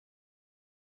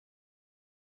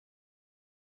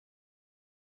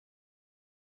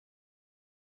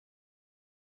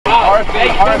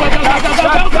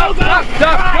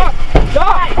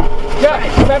Jeff,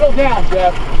 settle down,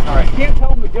 Jeff. All right. You can't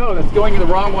tell him to go. That's going the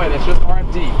wrong way. That's just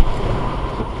RFD.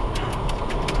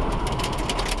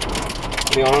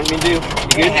 What do you want me to do?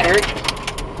 You good, Eric?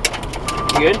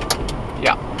 You good?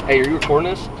 Yeah. Hey, are you recording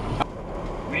this?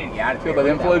 Feel that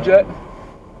inflow jet?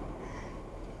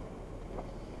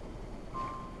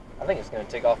 I think it's going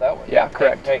to take off that way. Yeah,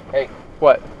 correct. Hey.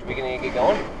 What? Do we need to get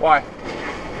going? Why?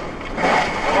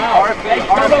 Wow.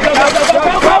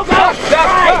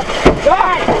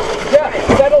 Jeff,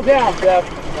 settle down, Jeff.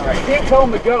 All right. You can't tell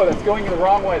him to go. That's going the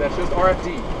wrong way. That's just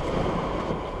RFD.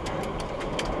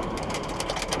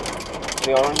 What do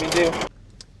you want me to do?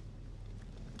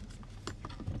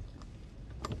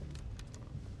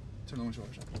 Turn the windshield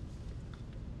off.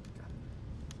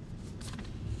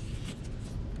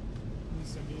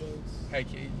 Hey,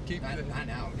 keep not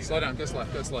now. Dude. Slow down. Go slow.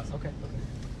 Go slow. Okay.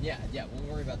 Yeah. We'll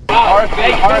worry about Stop!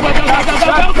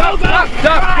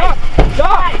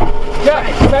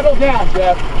 Jeff, settle down,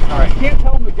 Jeff. All right. You can't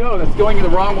tell him to go. That's going the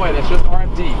wrong way. That's just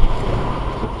RFD.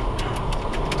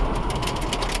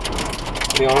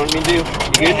 What do you want me to do?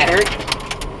 You good, Eric?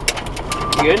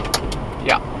 You good?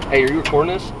 Yeah. Hey, are you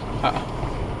recording this?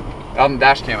 On the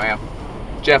dash cam, I am.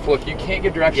 Jeff, look, you can't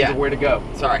give directions of where to go.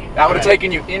 Sorry. That would have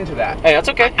taken you into that. Hey, that's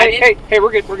okay. Hey, we're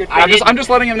good. I'm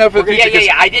just letting him know for the future.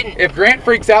 Yeah. I didn't. If Grant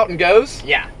freaks out and goes,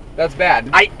 that's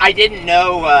bad. I didn't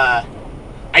know.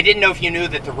 I didn't know if you knew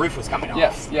that the roof was coming off.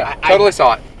 Yes. Yeah. Totally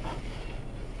saw it.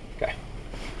 Okay.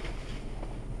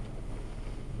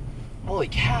 Holy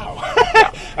cow.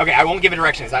 Okay, I won't give it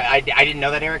directions. I didn't know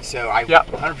that, Eric. So I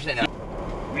 100% know.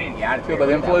 Feel that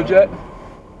inflow jet?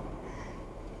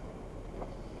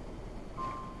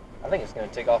 I think it's going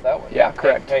to take off that way. Yeah,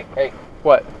 correct. Hey.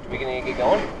 What? Do we need to get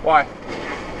going? Why?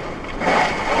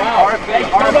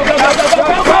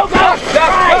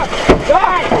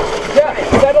 Jeff,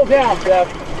 settle down, Jeff.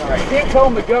 All right. You can't tell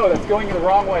him to go. That's going the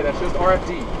wrong way. That's just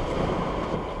RFD.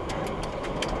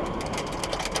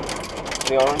 What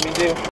do you want me to do?